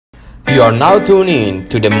You are now tuning in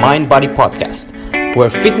to the Mind Body Podcast, where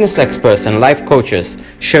fitness experts and life coaches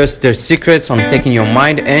share their secrets on taking your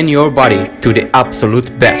mind and your body to the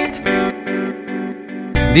absolute best.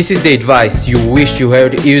 This is the advice you wish you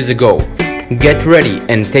heard years ago. Get ready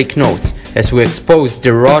and take notes as we expose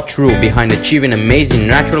the raw truth behind achieving amazing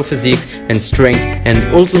natural physique and strength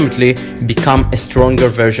and ultimately become a stronger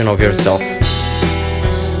version of yourself.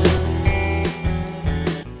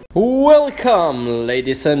 Welcome,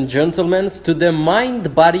 ladies and gentlemen, to the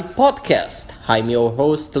Mind Body Podcast. I'm your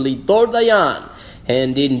host, Lidor Dayan,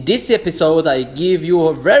 and in this episode I give you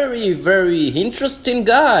a very interesting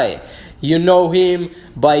guy. You know him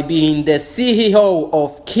by being the CEO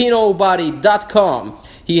of KinoBody.com.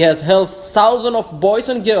 He has helped thousands of boys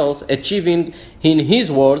and girls achieving, in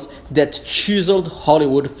his words, that chiseled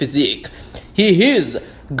Hollywood physique. He is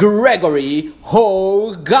Gregory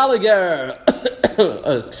Gallagher.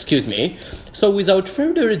 Excuse me. So without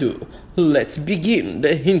further ado, let's begin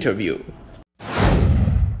the interview.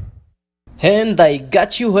 And I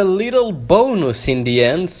got you a little bonus in the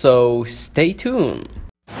end, so stay tuned.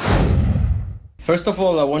 First of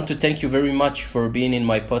all, I want to thank you very much for being in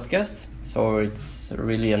my podcast. So it's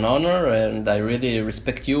really an honor, and I really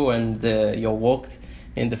respect you and your work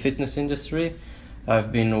in the fitness industry.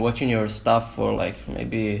 I've been watching your stuff for like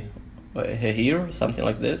maybe a year, something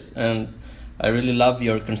like this, and I really love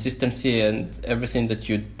your consistency and everything that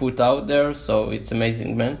you put out there. So it's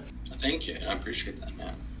amazing, man. Thank you. I appreciate that,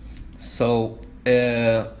 man. So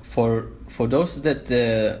for those that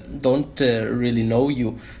don't really know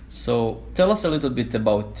you, so tell us a little bit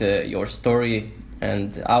about your story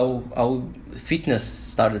and how fitness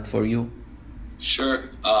started for you. Sure.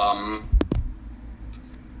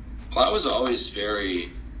 Well, I was always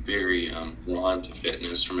very drawn to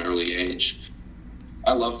fitness from an early age.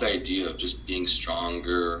 I love the idea of just being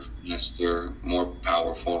stronger, faster, more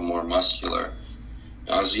powerful, more muscular.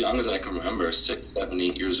 As young as I can remember, 6, 7,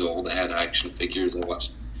 8 years old, I had action figures. I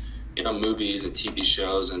watched, movies and TV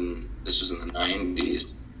shows, and this was in the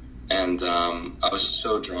 90s. And I was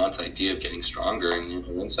so drawn to the idea of getting stronger. And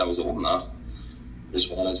once I was old enough, I just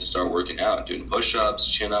wanted to start working out, doing push-ups,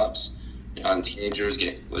 chin-ups. As a teenager,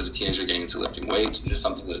 getting into lifting weights, just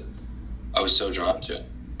something that I was so drawn to.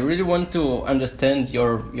 I really want to understand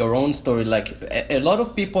your own story. Like a lot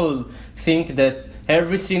of people think that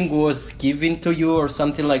everything was given to you or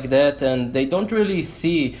something like that, and they don't really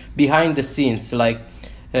see behind the scenes, like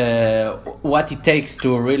what it takes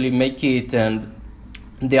to really make it, and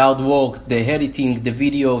the hard work, the editing, the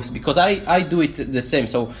videos, because I do it the same,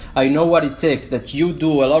 so I know what it takes, that you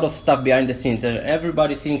do a lot of stuff behind the scenes, and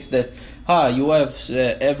everybody thinks that you have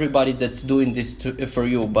everybody that's doing this for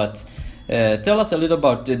you, but tell us a little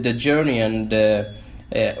about the journey and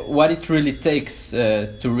what it really takes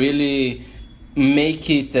to really make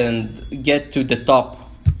it and get to the top.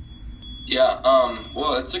 Yeah,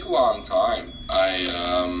 well, it took a long time.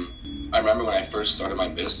 I remember when I first started my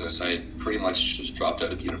business, I pretty much just dropped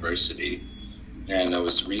out of university, and I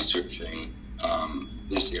was researching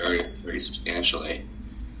this area very substantially.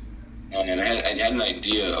 And I had an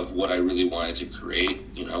idea of what I really wanted to create,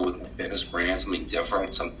 with my fitness brand, something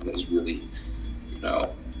different, something that was really,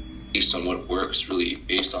 based on what works, really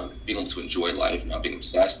based on being able to enjoy life, not being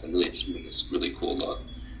obsessed, and really achieving this really cool look.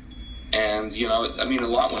 And, a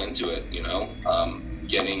lot went into it,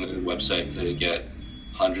 getting a website to get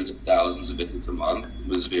hundreds of thousands of visits a month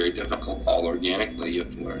was very difficult, all organically. You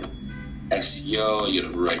have to learn SEO, you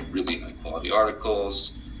have to write really high quality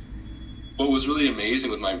articles. What was really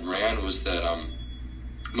amazing with my brand was that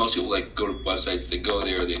most people go to websites, they go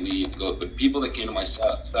there, they leave, but people that came to my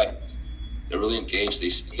site, they're really engaged, they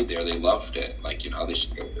stayed there, they loved it, they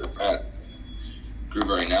shared it with their friends. It grew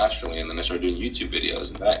very naturally, and then I started doing YouTube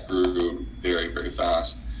videos, and that grew very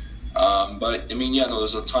fast. But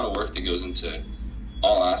there's a ton of work that goes into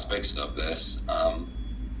all aspects of this,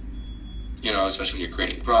 especially when you're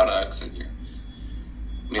creating products and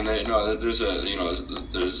there's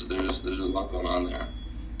a lot going on there.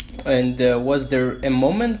 And was there a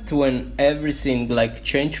moment when everything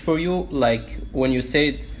changed for you? Like when you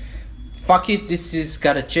said, fuck it, this is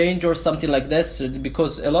gotta change or something like this?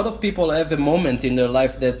 Because a lot of people have a moment in their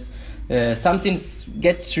life that something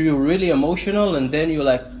gets you really emotional, and then you're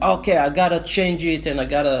like, okay, I gotta change it and I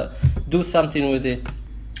gotta do something with it.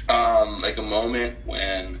 Like a moment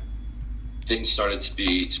when things started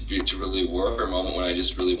to really work, or a moment when I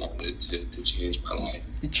just really wanted to change my life.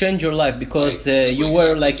 It changed your life because you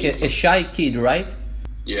were a shy kid, right?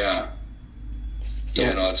 Yeah. So,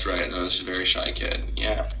 yeah, no, that's right. No, I was a very shy kid.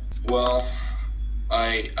 Yeah. Well,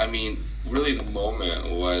 I mean, really the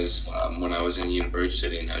moment was when I was in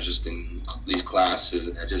university and I was just in these classes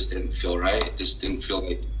and I just didn't feel right. It just didn't feel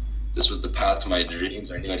like this was the path to my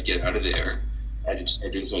dreams. I knew I'd get out of there. I just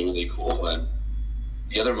started doing something really cool. And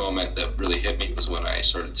the other moment that really hit me was when I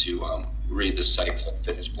started to read the Cycle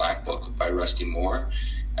Fitness Black Book by Rusty Moore.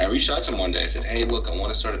 I reached out to him one day. I said, "Hey, look, I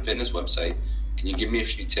want to start a fitness website. Can you give me a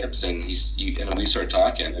few tips?" And and we started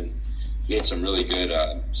talking, and he had some really good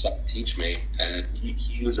stuff to teach me. And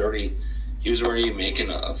he was already making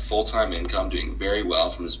a full-time income, doing very well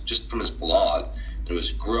from his blog. It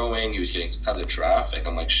was growing. He was getting tons of traffic.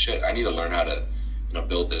 I'm like, shit, I need to learn how to,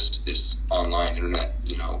 build this online internet,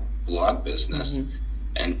 blog business. Mm-hmm.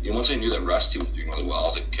 And once I knew that Rusty was doing really well, I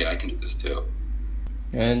was like, okay, I can do this too.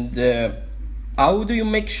 And how do you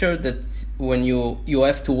make sure that when you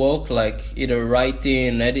have to work, like either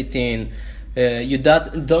writing, editing, you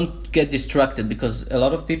don't get distracted? Because a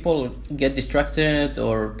lot of people get distracted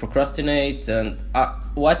or procrastinate. And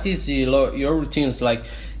what is your routines like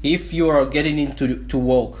if you are getting into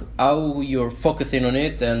work? How you're focusing on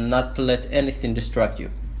it and not let anything distract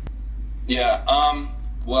you? Yeah.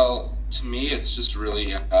 Well, to me, it's just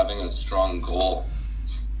really having a strong goal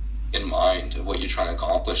in mind of what you're trying to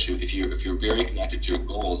accomplish. If you're very connected to your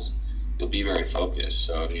goals, you'll be very focused.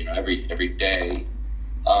 So every day,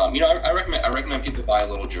 I recommend people buy a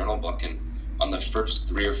little journal book, and on the first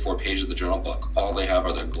 3 or 4 pages of the journal book, all they have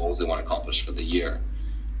are their goals they want to accomplish for the year.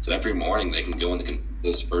 So every morning they can go into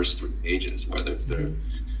those first 3 pages, whether it's their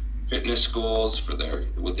fitness goals for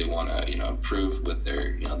what they want to improve with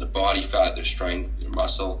their their body fat, their strength, their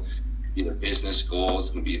muscle. It could be their business goals,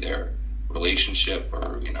 it can be their relationship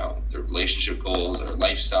or their relationship goals or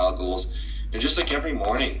lifestyle goals. And just like every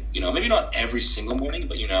morning, maybe not every single morning,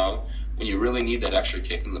 but when you really need that extra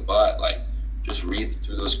kick in the butt, like just read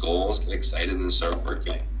through those goals, get excited, and then start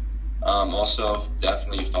working. Also,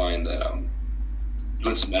 definitely find that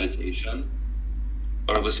doing some meditation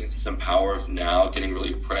or listening to some Power of Now, getting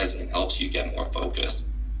really present, helps you get more focused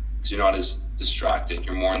because you're not as distracted.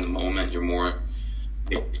 You're more in the moment. You're more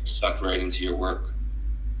sucked right into your work.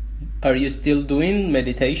 Are you still doing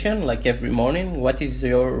meditation like every morning? What is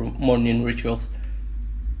your morning ritual?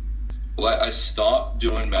 Well, I stopped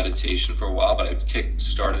doing meditation for a while, but I've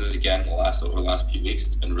started it again over the last few weeks.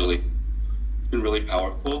 It's been really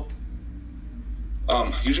powerful.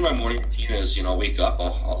 Usually my morning routine is, wake up,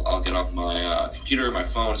 I'll get on my computer, my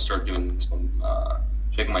phone, and start doing some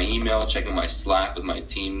checking my email, checking my Slack with my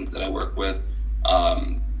team that I work with,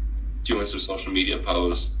 doing some social media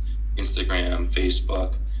posts, Instagram,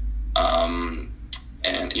 Facebook, and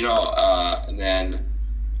then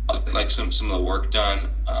I'll get like some of the work done.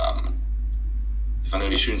 If I'm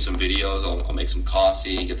going to be shooting some videos, I'll make some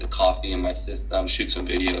coffee, get the coffee in my system, shoot some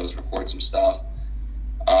videos, record some stuff.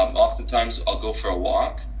 Oftentimes I'll go for a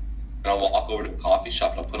walk, and I'll walk over to a coffee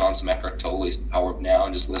shop and I'll put on some Eckhart Tolle's Power of Now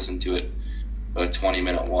and just listen to it for a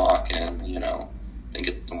 20-minute walk, and then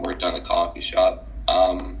get some work done at the coffee shop.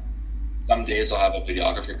 Some days I'll have a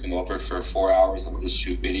videographer come over for 4 hours and we'll just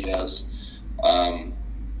shoot videos.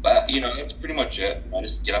 But that's pretty much it. I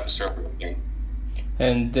just get up and start working.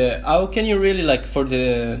 And how can you really, like, for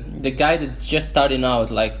the guy that's just starting out,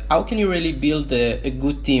 like, how can you really build a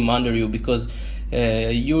good team under you? Because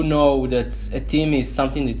that a team is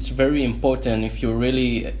something that's very important if you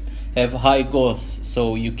really have high goals.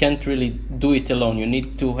 So you can't really do it alone. You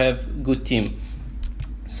need to have good team.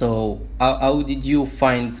 So how did you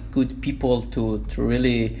find good people to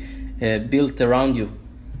really build around you?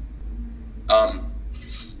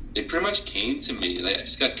 They pretty much came to me. I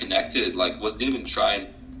just got connected. Like, didn't even try and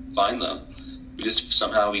find them. We just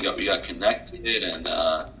somehow we got connected, and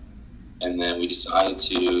then we decided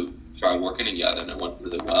to try working together, and it went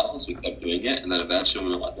really well. So we kept doing it, and then eventually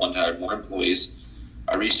we wanted to hire more employees.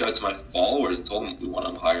 I reached out to my followers and told them we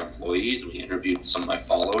want to hire employees. We interviewed some of my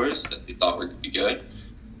followers that we thought would be good,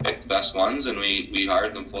 picked the best ones, and we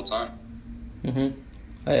hired them full time. Mm-hmm.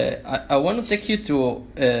 I want to take you to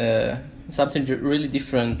something really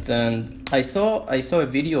different, and I saw a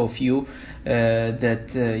video of you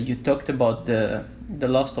that you talked about the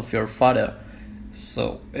loss of your father.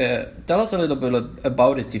 So tell us a little bit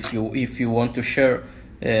about it if you want to share.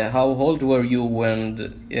 How old were you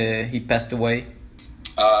when he passed away?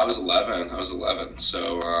 I was 11.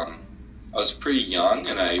 So I was pretty young,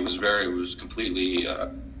 and I was completely. I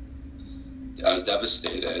was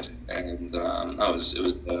devastated, and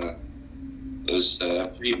it was a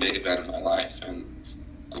pretty big event in my life. And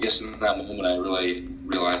I guess in that moment, I really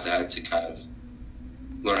realized I had to kind of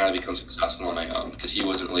learn how to become successful on my own, because he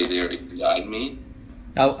wasn't really there to guide me.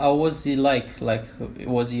 How was he like? Like,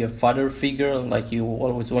 was he a father figure? Like, you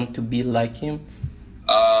always want to be like him?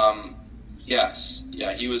 Yes,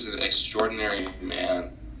 yeah, he was an extraordinary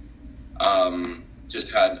man.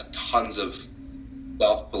 Just had tons of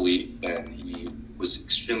self-belief, and he was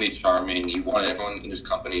extremely charming. He wanted everyone in his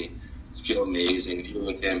company to feel amazing. If you were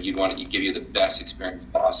with him, he'd give you the best experience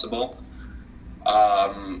possible.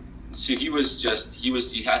 So he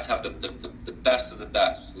had to have the best of the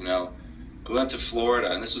best, you know. We went to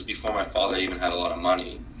Florida, and this was before my father even had a lot of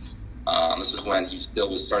money. This was when he still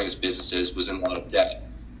was starting his businesses, was in a lot of debt.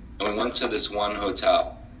 And we went to this one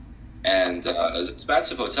hotel, and it was an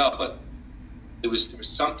expensive hotel, but there was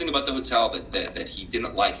something about the hotel that he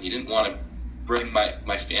didn't like. He didn't want to bring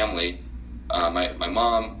my family, my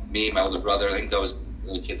mom, me, my older brother, I think that was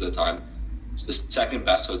the kids at the time, to the second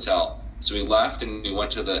best hotel. So we left and we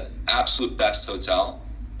went to the absolute best hotel.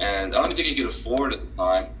 And I don't even think he could afford at the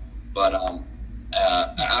time, but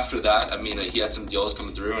after that, I mean, he had some deals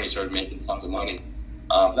coming through and he started making tons of money.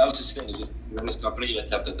 That was his thing. In this company, you had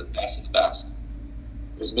to have the best of the best.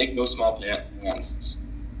 It was make no small plans.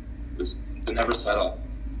 It was to never settle.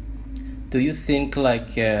 Do you think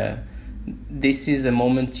like this is a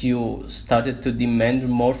moment you started to demand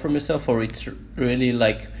more from yourself, or it's really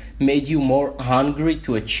like made you more hungry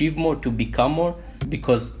to achieve more, to become more?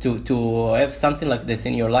 Because to have something like this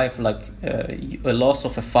in your life, like a loss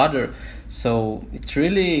of a father, so it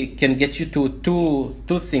really can get you to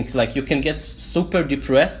two things. Like you can get super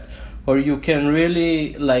depressed, or you can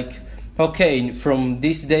really like, okay, from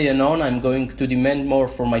this day and on, I'm going to demand more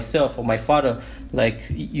for myself or my father. Like,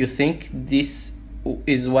 you think this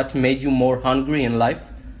is what made you more hungry in life?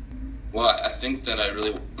 Well, I think that I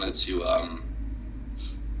really wanted to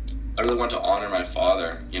honor my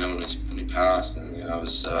father, you know, when he passed, and you know, it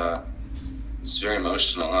was very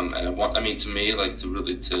emotional. And to me, like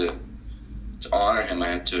to honor him, I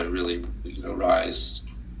had to really, you know, rise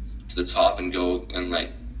to the top and go and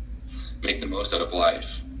like make the most out of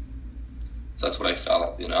life. So that's what I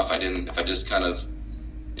felt, you know. If I didn't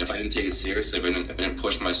take it seriously, if I didn't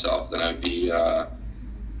push myself, then I would be, you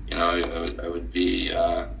know, I would be,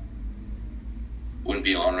 wouldn't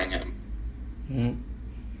be honoring him. Mm-hmm.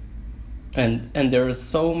 And there are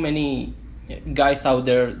so many guys out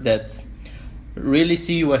there that really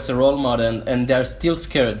see you as a role model, and they're still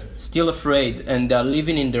scared, still afraid, and they're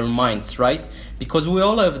living in their minds, right? Because we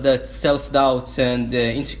all have that self-doubt and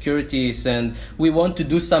insecurities, and we want to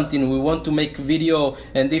do something, we want to make video,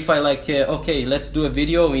 and if I like, okay, let's do a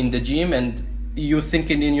video in the gym, and you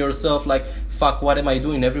thinking in yourself like, fuck, what am I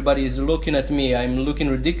doing? Everybody is looking at me, I'm looking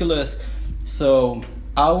ridiculous. So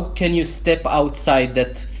how can you step outside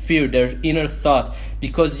that fear, their inner thought?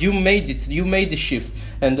 Because you made it, you made the shift,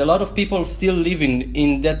 and a lot of people still living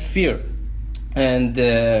in that fear. And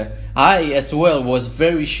I as well was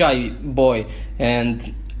very shy boy,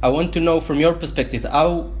 and I want to know from your perspective,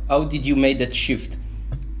 how did you make that shift?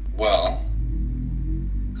 Well,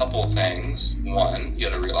 a couple of things. One, you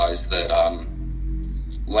got to realize that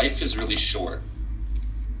life is really short.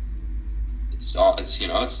 It's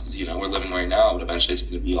we're living right now, but eventually it's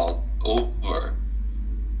going to be all over.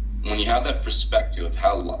 When you have that perspective of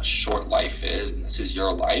how short life is, and this is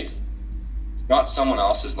your life, it's not someone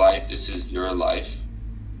else's life, this is your life.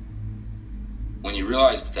 When you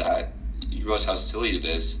realize that, you realize how silly it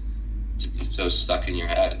is to be so stuck in your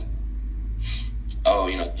head. Oh,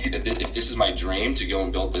 you know, if this is my dream to go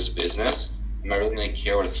and build this business, am I really going to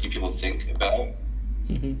care what a few people think about?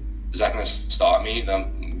 Mm-hmm. Is that going to stop me?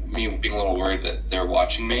 Me being a little worried that they're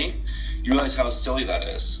watching me? You realize how silly that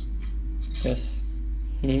is. Yes.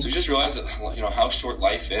 Mm-hmm. So you just realize that, you know, how short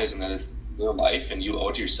life is, and that it's your life, and you owe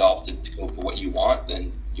it to yourself to go for what you want.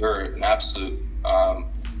 Then you're an absolute,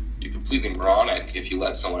 you're completely moronic if you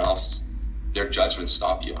let someone else, their judgment,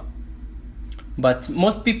 stop you. But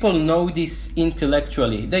most people know this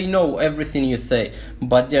intellectually. They know everything you say,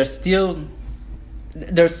 but there's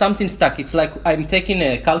something stuck. It's like I'm taking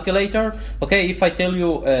a calculator. Okay, if I tell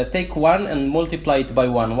you take 1 and multiply it by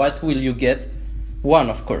 1, what will you get? 1,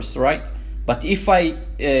 of course, right? But if I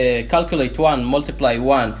calculate 1, multiply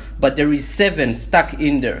 1, but there is 7 stuck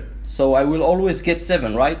in there, so I will always get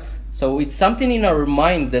 7, right? So it's something in our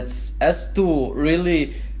mind that has to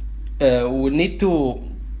really, we need to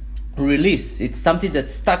release. It's something that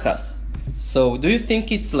stuck us. So do you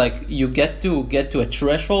think it's like you get to a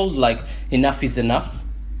threshold, like enough is enough?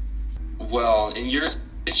 Well, in your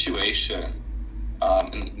situation,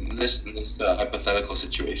 in this hypothetical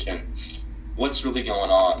situation, what's really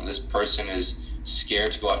going on? This person is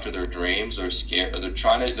scared to go after their dreams, or scared, or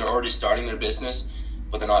they're already starting their business,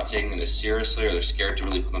 but they're not taking it as seriously, or they're scared to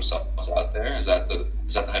really put themselves out there. Is that the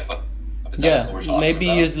hypothetical we're talking maybe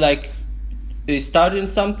about? It's like starting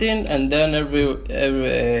something, and then every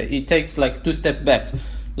it takes like 2 steps back.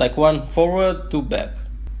 Like 1 forward, 2 back.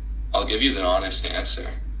 I'll give you the honest answer.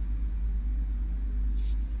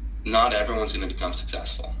 Not everyone's going to become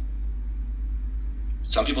successful.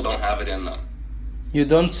 Some people don't have it in them. You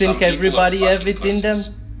don't think everybody have it in them?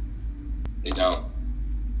 They don't.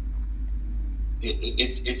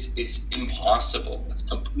 It's impossible. It's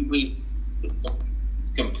completely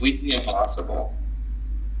impossible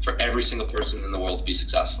for every single person in the world to be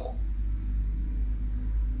successful.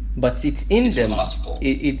 But it's in them. Impossible.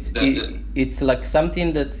 It's like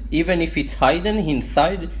something that even if it's hidden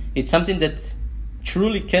inside, it's something that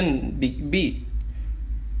truly can be.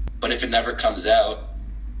 But if it never comes out,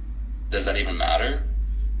 does that even matter?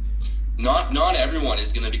 Not everyone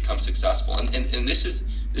is going to become successful, and this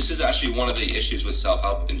is actually one of the issues with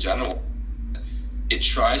self-help in general. It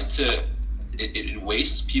tries to it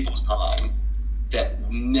wastes people's time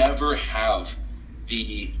that never have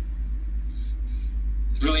the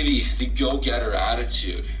go-getter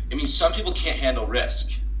attitude. I mean, some people can't handle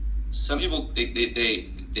risk. Some people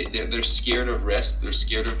they're scared of risk. They're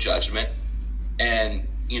scared of judgment, and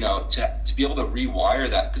to be able to rewire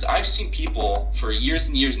that, because I've seen people for years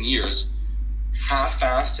and years and years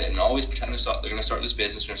half-ass it and always pretend they're going to start this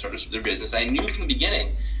business, they're going to start their business. And I knew from the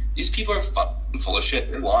beginning, these people are fucking full of shit.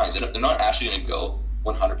 They're lying. They're not actually going to go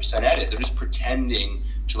 100% at it. They're just pretending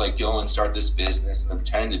to go and start this business, and they're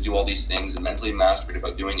pretending to do all these things and mentally masturbate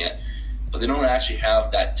about doing it, but they don't actually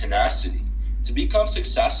have that tenacity. To become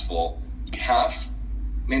successful, you have,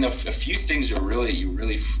 a few things you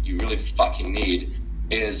really fucking need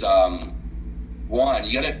is one,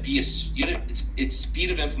 it's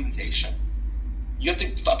speed of implementation. You have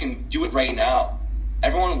to fucking do it right now.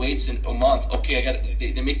 Everyone waits a month. Okay,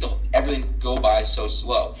 they make everything go by so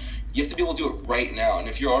slow. You have to be able to do it right now. And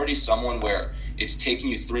if you're already someone where it's taking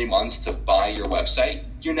you 3 months to buy your website,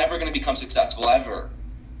 you're never going to become successful ever.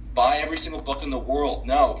 Buy every single book in the world.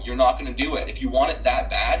 No, you're not going to do it. If you want it that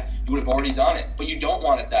bad, you would have already done it. But you don't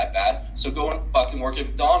want it that bad, so go and fucking work at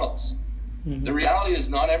McDonald's. Mm-hmm. The reality is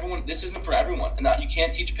this isn't for everyone. And you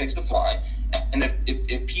can't teach pigs to fly. And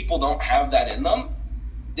if people don't have that in them,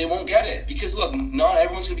 they won't get it. Because look, not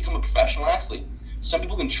everyone's going to become a professional athlete. Some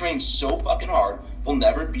people can train so fucking hard, they'll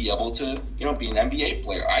never be able to, be an NBA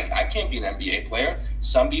player. I can't be an NBA player.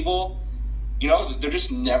 Some people, they're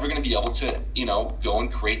just never going to be able to, go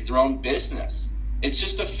and create their own business. It's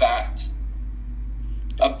just a fact.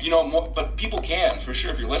 But people can, for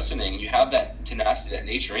sure. If you're listening, you have that tenacity, that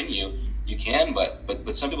nature in you, you can.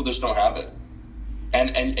 But some people just don't have it.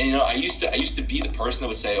 And I used to be the person that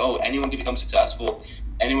would say, oh, anyone can become successful.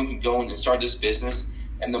 Anyone can go and start this business.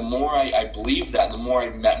 And the more I believed that, the more I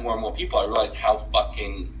met more and more people, I realized how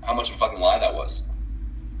much of a fucking lie that was.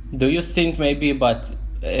 Do you think maybe, but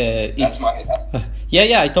that's my...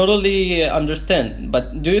 Yeah, I totally understand.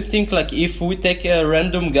 But do you think, if we take a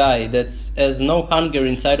random guy that has no hunger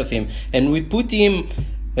inside of him, and we put him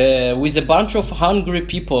with a bunch of hungry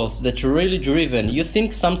people that are really driven, you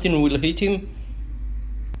think something will hit him?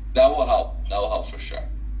 That will help. That will help for sure.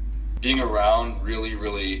 Being around really,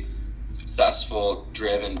 really successful,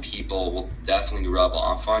 driven people will definitely rub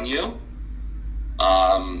off on you.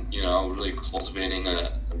 Really cultivating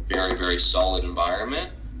a very, very solid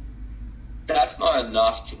environment. That's not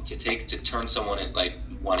enough to turn someone at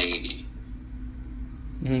 180.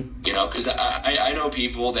 Mm-hmm. Because I know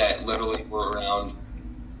people that literally were around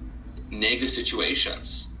negative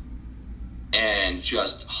situations and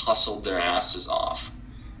just hustled their asses off.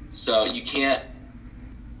 So you can't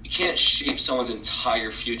shape someone's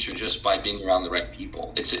entire future just by being around the right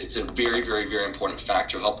people. It's a very, very, very important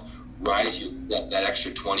factor to help rise you that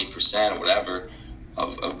extra 20% or whatever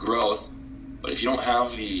of growth. But if you don't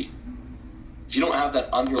have that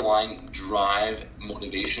underlying drive,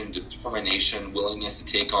 motivation, determination, willingness to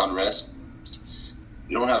take on risks,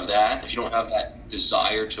 you don't have that. If you don't have that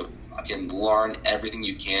desire to fucking learn everything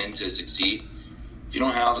you can to succeed, if you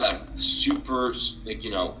don't have that super,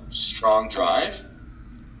 strong drive,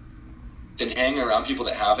 then hanging around people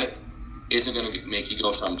that have it isn't going to make you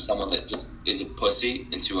go from someone that just is a pussy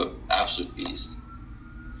into an absolute beast.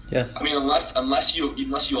 Yes. I mean, unless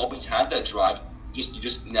you always had that drive,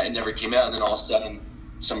 it never came out, and then all of a sudden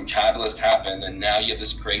some catalyst happened, and now you have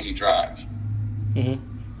this crazy drive. Mm-hmm.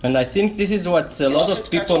 And I think this is what a lot of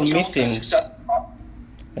people missing.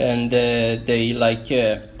 And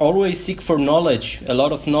they always seek for knowledge, a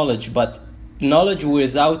lot of knowledge, but knowledge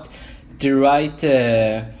without the right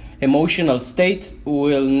emotional state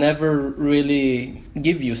will never really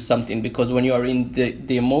give you something, because when you are in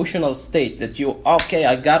the emotional state that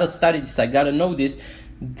I gotta study this, I gotta know this,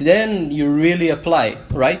 then you really apply,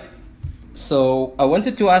 right? So I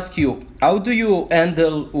wanted to ask you, how do you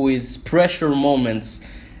handle with pressure moments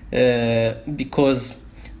because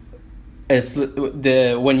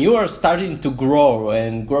when you are starting to grow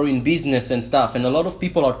in business and stuff, and a lot of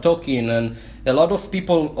people are talking, and a lot of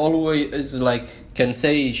people always like can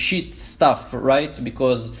say shit stuff, right?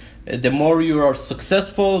 Because the more you are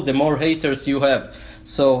successful, the more haters you have.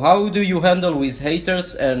 So how do you handle with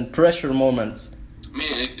haters and pressure moments? I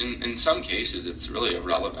mean, in some cases, it's really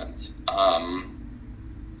irrelevant.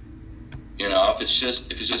 You know, if it's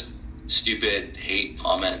just stupid hate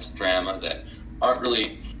comments, drama that aren't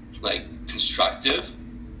really like constructive,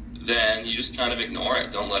 then you just kind of ignore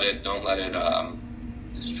it. Don't let it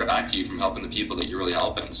distract you from helping the people that you're really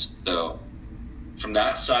helping. So from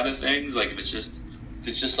that side of things, like if it's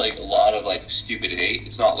just like a lot of like stupid hate,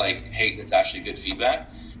 it's not like hate that's actually good feedback,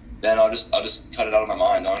 then I'll just cut it out of my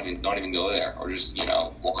mind. Don't even go there, or just, you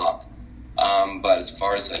know, block. But as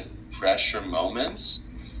far as like pressure moments,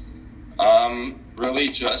 really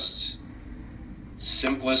just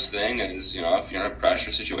simplest thing is, you know, if you're in a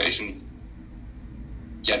pressure situation,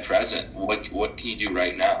 get present. What can you do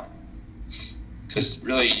right now? Because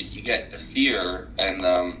really, you get the fear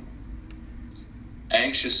and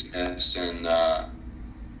anxiousness and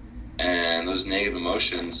those negative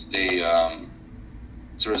emotions.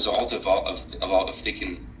 It's a result of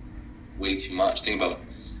thinking way too much. Think about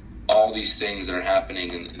all these things that are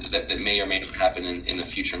happening and that may or may not happen in the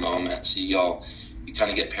future moment. So you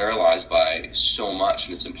kind of get paralyzed by so much,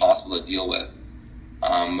 and it's impossible to deal with.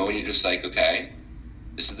 But when you're just like, okay,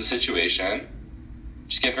 this is the situation,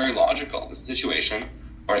 just get very logical. This is the situation.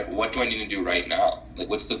 All right, what do I need to do right now? Like,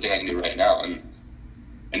 what's the thing I can do right now? And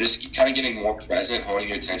just kind of getting more present, holding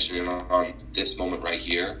your attention in on this moment right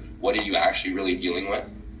here. What are you actually really dealing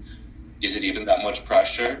with? Is it even that much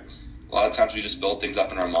pressure? A lot of times we just build things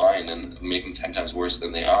up in our mind and make them 10 times worse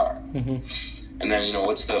than they are. Mm-hmm. And then,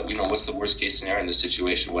 what's the worst case scenario in this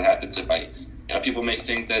situation? What happens if people may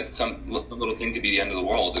think that some little thing could be the end of the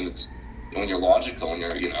world, and it's, when you're logical and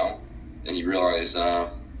then you realize, all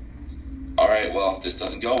right, well, if this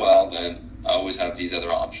doesn't go well, then I always have these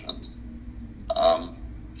other options.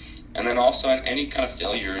 And then also, any kind of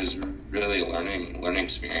failure is really a learning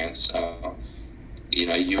experience. You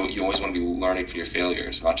always want to be learning from your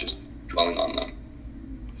failures, not just dwelling on them.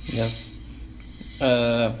 Yes.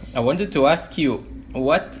 I wanted to ask you,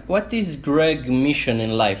 what is Greg's mission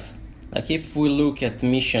in life? Like, if we look at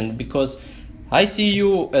mission, because I see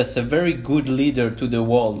you as a very good leader to the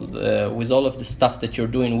world with all of the stuff that you're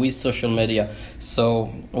doing with social media. So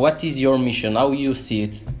what is your mission? How you see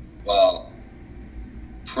it? Well,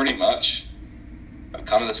 pretty much I've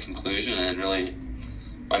come to this conclusion, and really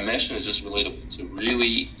my mission is just really to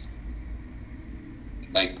really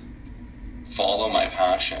like follow my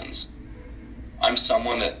passions. I'm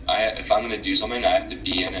someone that if I'm going to do something, I have to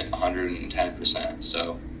be in it 110%.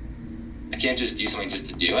 So I can't just do something just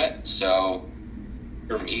to do it. So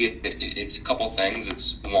for me, it's a couple things.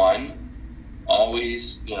 It's one,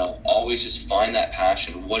 always just find that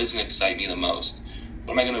passion. What is going to excite me the most?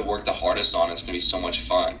 What am I going to work the hardest on? It's going to be so much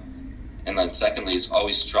fun. And then secondly, it's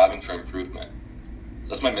always striving for improvement. So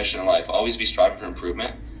that's my mission in life. Always be striving for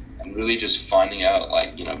improvement, and really just finding out,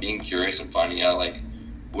 being curious and finding out,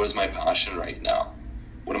 what is my passion right now?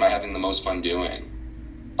 What am I having the most fun doing?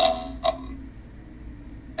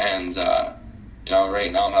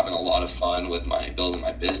 Right now I'm having a lot of fun with building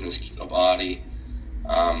my business, Keto Body,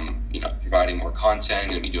 providing more content,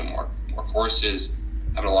 going to be doing more courses,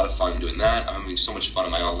 having a lot of fun doing that. I'm having so much fun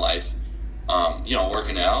in my own life.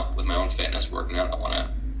 Working out with my own fitness,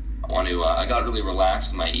 I got really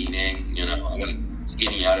relaxed with my eating, I'm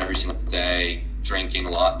eating out every single day, drinking a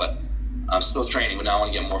lot, but I'm still training, but now I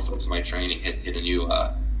want to get more focused on my training, hit a new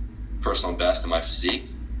personal best in my physique.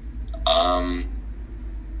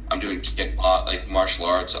 I'm doing martial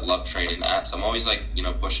arts. I love training that. So I'm always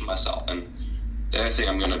pushing myself. And the other thing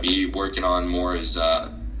I'm going to be working on more is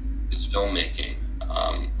filmmaking.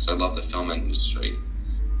 So I love the film industry.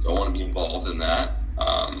 So I want to be involved in that.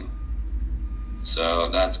 So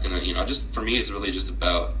that's going to, just for me, it's really just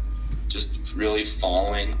about just really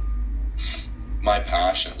following my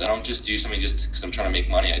passions. I don't just do something just because I'm trying to make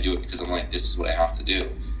money. I do it because I'm like, this is what I have to do.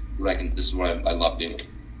 This is what I love doing.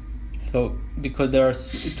 So, because there are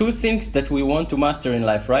two things that we want to master in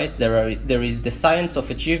life, right? There is the science of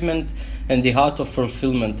achievement and the art of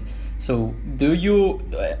fulfillment. So, do you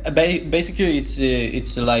basically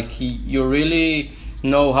it's like you really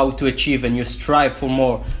know how to achieve and you strive for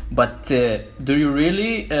more, but do you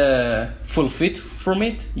really fulfilled from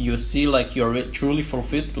it? You see you're truly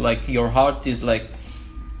fulfilled, your heart is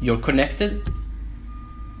you're connected?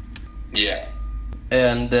 Yeah.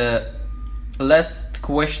 And last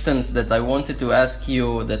questions that I wanted to ask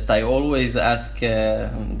you, that I always ask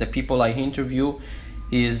the people I interview,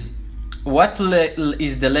 is what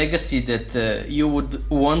is the legacy that you would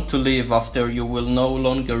want to leave after you will no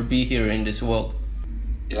longer be here in this world?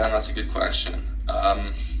 Yeah, that's a good question.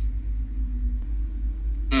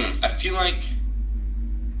 I feel like,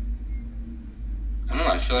 I don't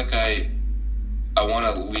know, I feel like I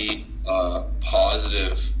want to leave a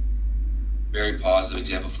positive, very positive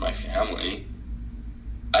example for my family.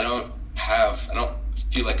 I don't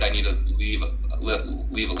feel like I need to leave a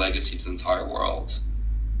legacy to the entire world.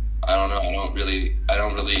 I don't know.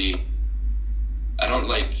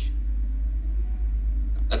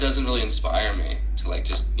 That doesn't really inspire me to like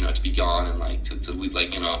just, to be gone and like to leave,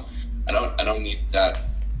 like, I don't need that.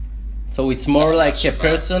 So it's more like a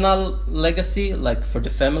personal legacy, like for the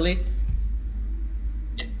family?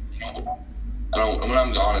 When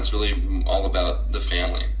I'm gone, it's really all about the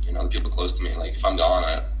family, the people close to me. Like if I'm gone,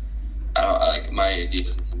 my idea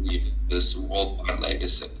is to leave this worldwide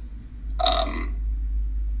legacy.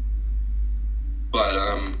 But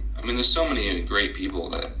I mean, there's so many great people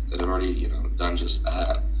that have already, done just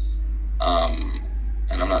that. And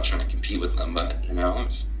I'm not trying to compete with them, but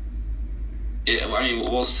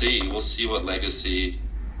we'll see. We'll see what legacy.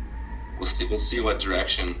 We'll see what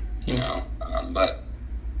direction, But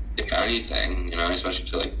if anything, especially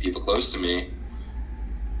to like people close to me,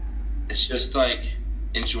 it's just like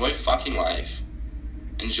enjoy fucking life.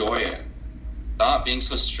 Enjoy it. Stop being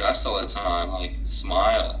so stressed all the time. Like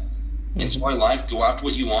smile. Enjoy life. Go after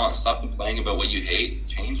what you want. Stop complaining about what you hate.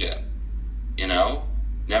 Change it.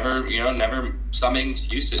 Never stop making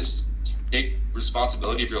excuses. Take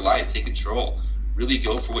responsibility of your life. Take control. Really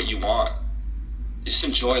go for what you want. Just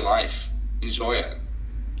enjoy life. Enjoy it.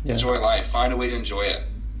 Yeah. Enjoy life. Find a way to enjoy it.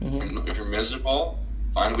 Mm-hmm. If you're miserable,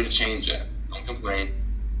 find a way to change it. Don't complain.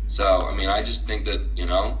 So, I mean, I just think that,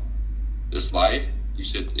 this life, you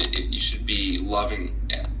should be loving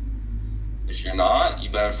it. If you're not, you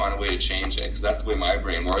better find a way to change it, because that's the way my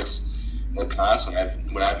brain works. In the past, when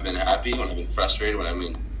I've been happy, when I've been frustrated, I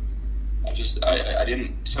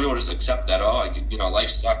didn't. Some people just accept that. Life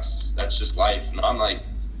sucks. That's just life. And I'm like,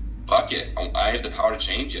 fuck it. I have the power to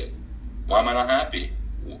change it. Why am I not happy?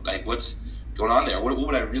 Like, what's going on there? What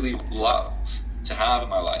would I really love to have in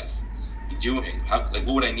my life? Doing? What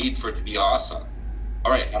would I need for it to be awesome?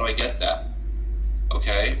 All right, how do I get that?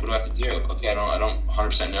 Okay, what do I have to do? Okay, I don't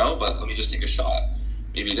 100% know, but let me just take a shot.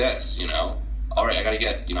 Maybe this, All right, I gotta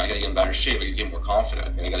get in better shape. I gotta get more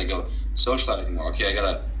confident. Okay, I gotta go socializing more. Okay,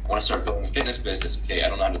 I want to start building a fitness business. Okay, I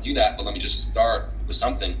don't know how to do that, but let me just start with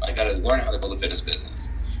something. I gotta learn how to build a fitness business.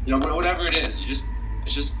 Whatever it is,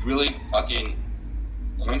 it's just really fucking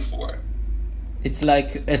going for it. It's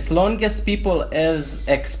like as long as people has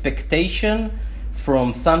expectation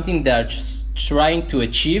from something they're trying to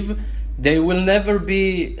achieve, they will never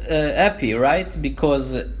be happy, right?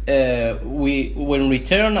 Because when we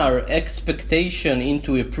turn our expectation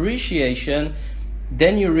into appreciation,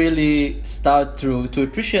 then you really start to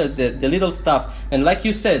appreciate the little stuff. And like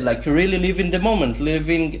you said, like really live in the moment,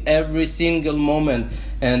 living every single moment,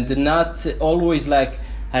 and not always like,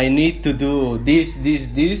 I need to do this,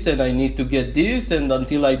 and I need to get this, and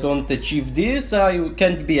until I don't achieve this, I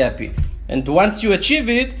can't be happy. And once you achieve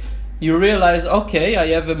it, you realize, okay, I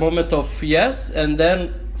have a moment of yes, and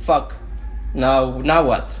then fuck, now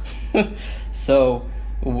what? So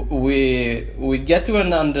we get to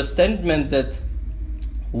an understanding that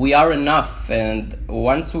we are enough, and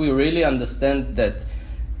once we really understand that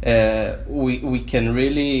we can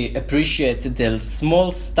really appreciate the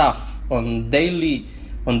small stuff on daily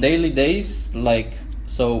days, like,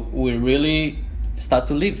 so we really start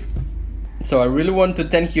to live. So I really want to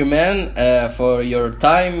thank you, man, for your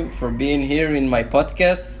time, for being here in my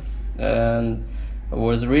podcast, and it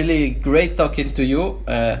was really great talking to you.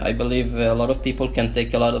 I believe a lot of people can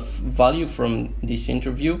take a lot of value from this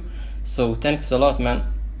interview, so thanks a lot, man.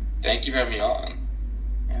 Thank you for having me on.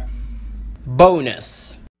 Yeah.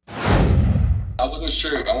 Bonus. I wasn't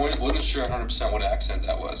sure 100% what accent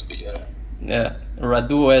that was, but yeah. Yeah,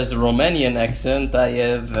 Radu has Romanian accent. I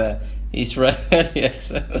have Israeli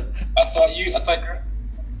accent. I thought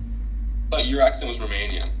your accent was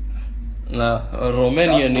Romanian. No,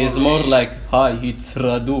 Romanian is more like, hi, it's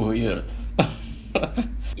Radu here.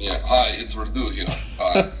 Yeah, hi, it's Radu here.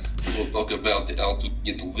 Hi, we'll talk about how to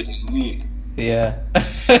get lean. Yeah,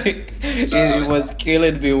 he was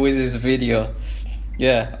killing me with his video.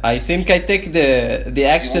 Yeah, I think I take the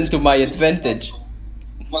accent to my advantage.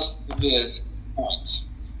 Must be a point.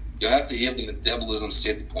 You have to have the metabolism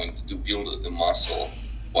set point to build the muscle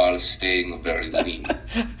while staying very lean.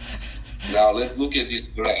 Now let's look at this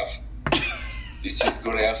graph. It's just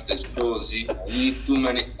going after shows. You need too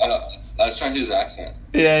many. I was trying to do his accent.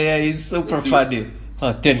 Yeah, he's super funny.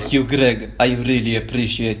 Oh, thank you, Greg. I really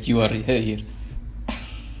appreciate you are here.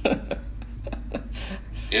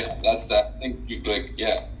 Yeah, that's that. Thank you, Greg.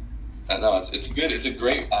 Yeah, I know it's good. It's a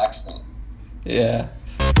great accent. Yeah.